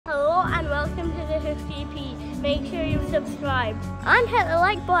thehoofgp. Make sure you subscribe and hit the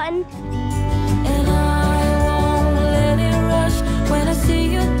like button. And I won't let it rush when I see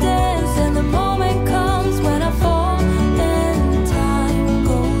you dance, and the moment comes when I fall and time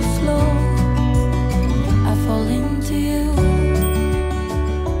goes slow. I fall into you.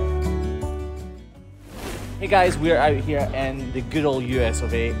 Hey guys, we're out here in the good old US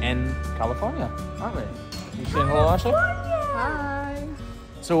of A in California, aren't we? You saying hello, Ashley? Hi.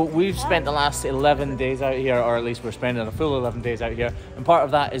 So we've spent the last 11 days out here, or at least we're spending a full 11 days out here, and part of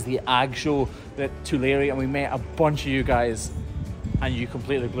that is the ag show at Tulare, and we met a bunch of you guys, and you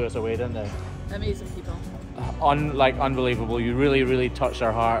completely blew us away, didn't they? Amazing people. Unbelievable. You really touched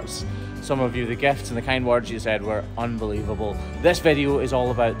our hearts. Some of you, the gifts and the kind words you said were unbelievable. This video is all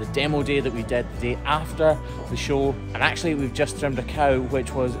about the demo day that we did the day after the show, and actually we've just trimmed a cow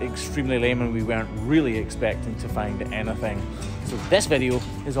which was extremely lame and we weren't really expecting to find anything. So this video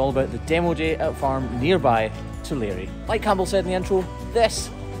is all about the demo day at a farm nearby Tulare. Like Campbell said in the intro,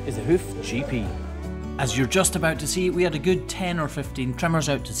 this is the Hoof GP. As you're just about to see, we had a good 10 or 15 trimmers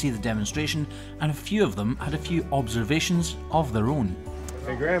out to see the demonstration, and a few of them had a few observations of their own.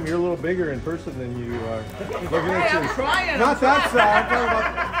 Hey Graham, you're a little bigger in person than you are. Looking at you. Not that side.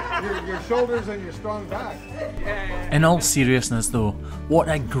 I'm talking about your shoulders and your strong back. In all seriousness though, what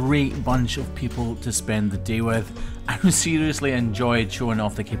a great bunch of people to spend the day with. I seriously enjoyed showing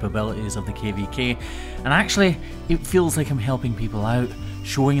off the capabilities of the KVK, and actually it feels like I'm helping people out,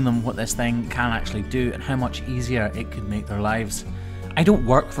 showing them what this thing can actually do and how much easier it could make their lives. I don't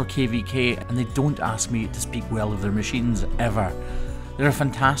work for KVK and they don't ask me to speak well of their machines ever. They're a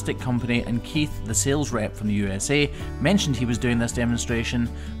fantastic company, and Keith, the sales rep from the USA, mentioned he was doing this demonstration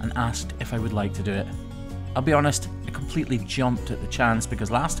and asked if I would like to do it. I'll be honest, I completely jumped at the chance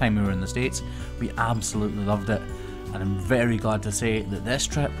because last time we were in the States, we absolutely loved it, and I'm very glad to say that this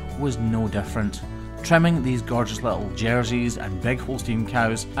trip was no different. Trimming these gorgeous little Jerseys and big Holstein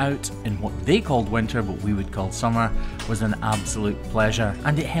cows out in what they called winter but we would call summer was an absolute pleasure,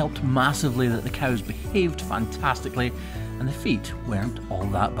 and it helped massively that the cows behaved fantastically and the feet weren't all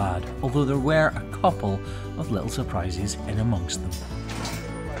that bad, although there were a couple of little surprises in amongst them.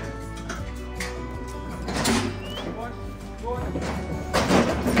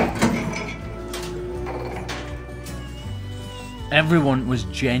 Everyone was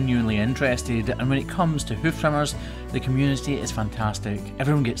genuinely interested, and when it comes to hoof trimmers, the community is fantastic.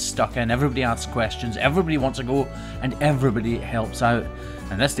 Everyone gets stuck in, everybody asks questions, everybody wants to go, and everybody helps out.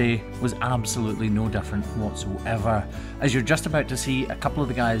 And this day was absolutely no different whatsoever. As you're just about to see, a couple of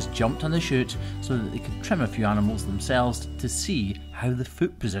the guys jumped on the chute so that they could trim a few animals themselves to see how the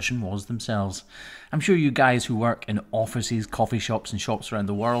foot position was themselves. I'm sure you guys who work in offices, coffee shops and shops around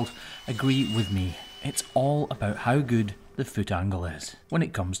the world agree with me. It's all about how good the foot angle is when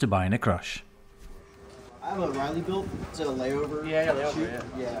it comes to buying a crush. I have a Riley built. It's a layover. Yeah, layover,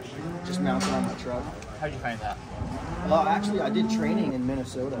 yeah. Just mounted on my truck. How'd you find that? Well, actually, I did training in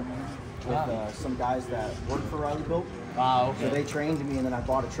Minnesota with some guys that work for Riley built. Wow, okay. So they trained me, and then I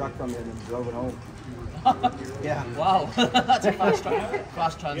bought a truck from them and drove it home. Yeah. Wow, that's a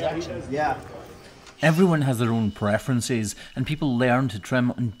fast transaction. Yeah. Everyone has their own preferences, and people learn to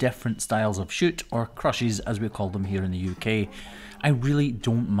trim on different styles of chute, or crushes as we call them here in the UK. I really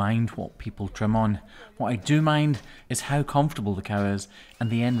don't mind what people trim on. What I do mind is how comfortable the cow is,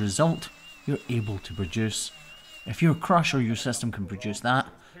 and the end result you're able to produce. If your crush or your system can produce that,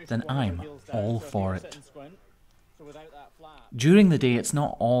 then I'm all for it. During the day, it's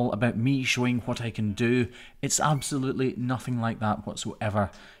not all about me showing what I can do. It's absolutely nothing like that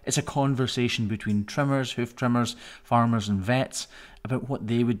whatsoever. It's a conversation between trimmers, hoof trimmers, farmers and vets about what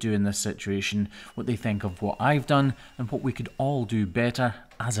they would do in this situation, what they think of what I've done, and what we could all do better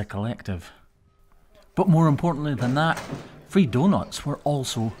as a collective. But more importantly than that, free donuts were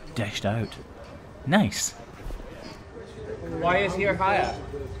also dished out. Nice. Why is here higher?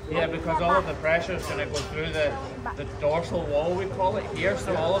 Yeah, because all of the pressure is going to go through the dorsal wall, we call it here,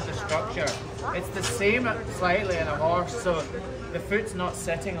 so all of the structure. It's the same slightly in a horse, so the foot's not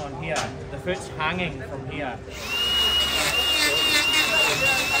sitting on here, the foot's hanging from here.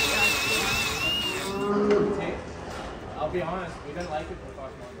 I'll be honest, we didn't like it for the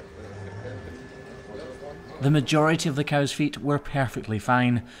first one. The majority of the cow's feet were perfectly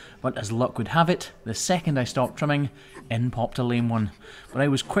fine, but as luck would have it, the second I stopped trimming, in popped a lame one, but I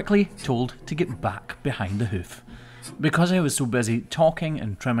was quickly told to get back behind the hoof. Because I was so busy talking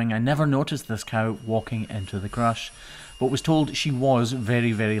and trimming, I never noticed this cow walking into the crush, but was told she was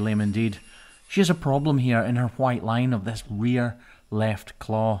very, very lame indeed. She has a problem here in her white line of this rear left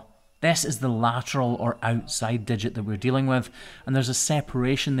claw. This is the lateral or outside digit that we're dealing with, and there's a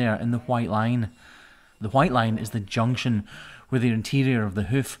separation there in the white line. The white line is the junction where the interior of the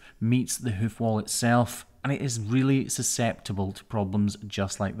hoof meets the hoof wall itself, and it is really susceptible to problems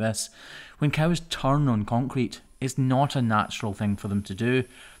just like this. When cows turn on concrete, it's not a natural thing for them to do.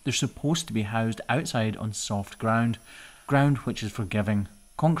 They're supposed to be housed outside on soft ground which is forgiving.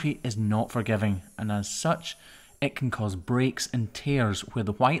 Concrete is not forgiving, and as such, it can cause breaks and tears where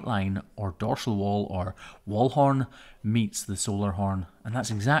the white line or dorsal wall or wall horn meets the solar horn, and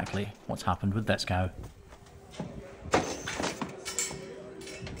that's exactly what's happened with this cow.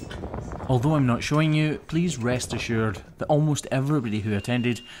 Although I'm not showing you, please rest assured that almost everybody who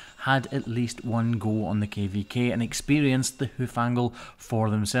attended had at least one go on the KVK and experienced the hoof angle for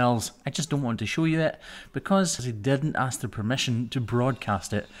themselves. I just don't want to show you it because I didn't ask their permission to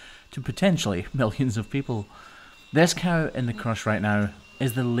broadcast it to potentially millions of people. This cow in the crush right now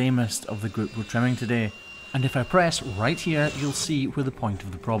is the lamest of the group we're trimming today, and if I press right here, you'll see where the point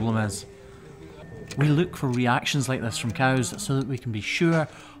of the problem is. We look for reactions like this from cows so that we can be sure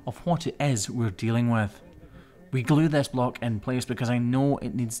of what it is we're dealing with. We glue this block in place because I know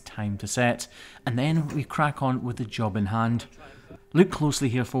it needs time to set, and then we crack on with the job in hand. Look closely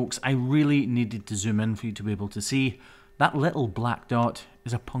here, folks. I really needed to zoom in for you to be able to see. That little black dot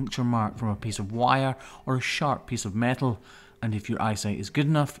is a puncture mark from a piece of wire or a sharp piece of metal, and if your eyesight is good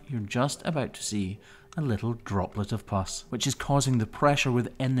enough, you're just about to see a little droplet of pus, which is causing the pressure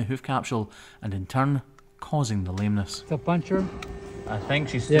within the hoof capsule and in turn causing the lameness. The puncture? I think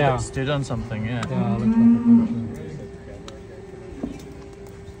she stood on something, yeah. Yeah, looks like a puncture.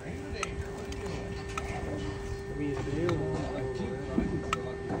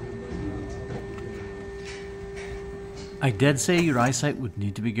 I did say your eyesight would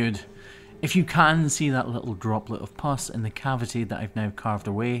need to be good. If you can see that little droplet of pus in the cavity that I've now carved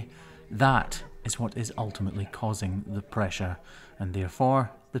away, that is what is ultimately causing the pressure and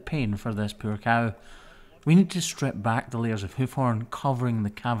therefore the pain for this poor cow. We need to strip back the layers of hoof horn covering the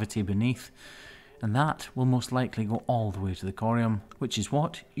cavity beneath, and that will most likely go all the way to the corium, which is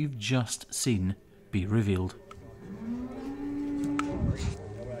what you've just seen be revealed.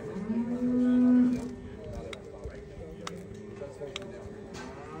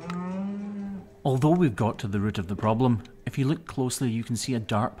 Although we've got to the root of the problem, if you look closely you can see a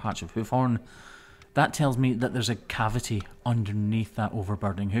dark patch of hoof horn. That tells me that there's a cavity underneath that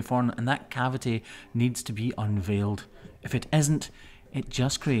overburdening hoof horn, and that cavity needs to be unveiled. If it isn't, it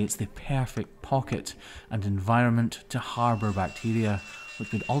just creates the perfect pocket and environment to harbour bacteria,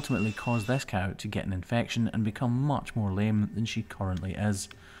 which would ultimately cause this cow to get an infection and become much more lame than she currently is.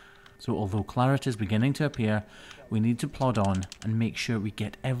 So although clarity is beginning to appear, we need to plod on and make sure we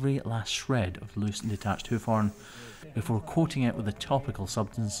get every last shred of loose and detached hoof horn before coating it with a topical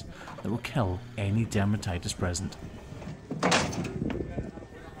substance that will kill any dermatitis present.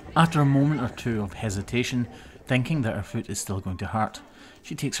 After a moment or two of hesitation, thinking that her foot is still going to hurt,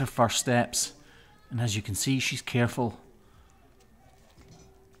 she takes her first steps, and as you can see, she's careful.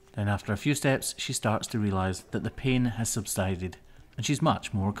 Then after a few steps, she starts to realise that the pain has subsided, and she's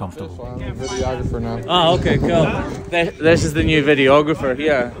much more comfortable. I'm the videographer now. Oh, okay, cool. This is the new videographer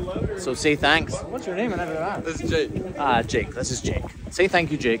here. So say thanks. What's your name and everything like that? This is Jake. Ah, Jake. This is Jake. Say thank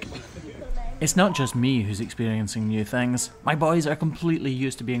you, Jake. It's not just me who's experiencing new things. My boys are completely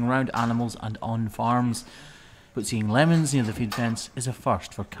used to being around animals and on farms, but seeing lemons near the feed fence is a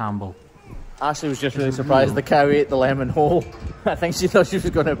first for Campbell. Ashley was just really surprised the cow ate the lemon whole. I think she thought she was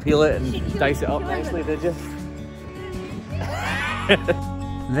going to peel it and dice it up nicely, did you?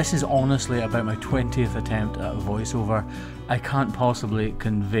 This is honestly about my 20th attempt at a voiceover. I can't possibly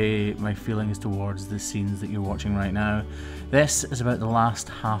convey my feelings towards the scenes that you're watching right now. This is about the last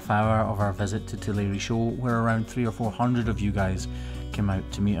half hour of our visit to Tulare Show, where around 300 or 400 of you guys came out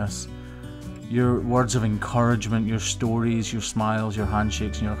to meet us. Your words of encouragement, your stories, your smiles, your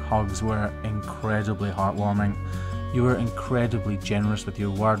handshakes and your hugs were incredibly heartwarming. You were incredibly generous with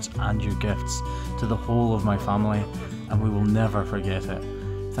your words and your gifts to the whole of my family, and we will never forget it.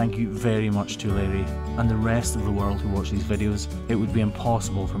 Thank you very much to Larry and the rest of the world who watch these videos. It would be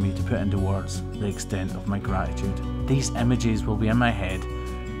impossible for me to put into words the extent of my gratitude. These images will be in my head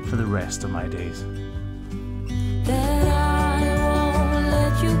for the rest of my days.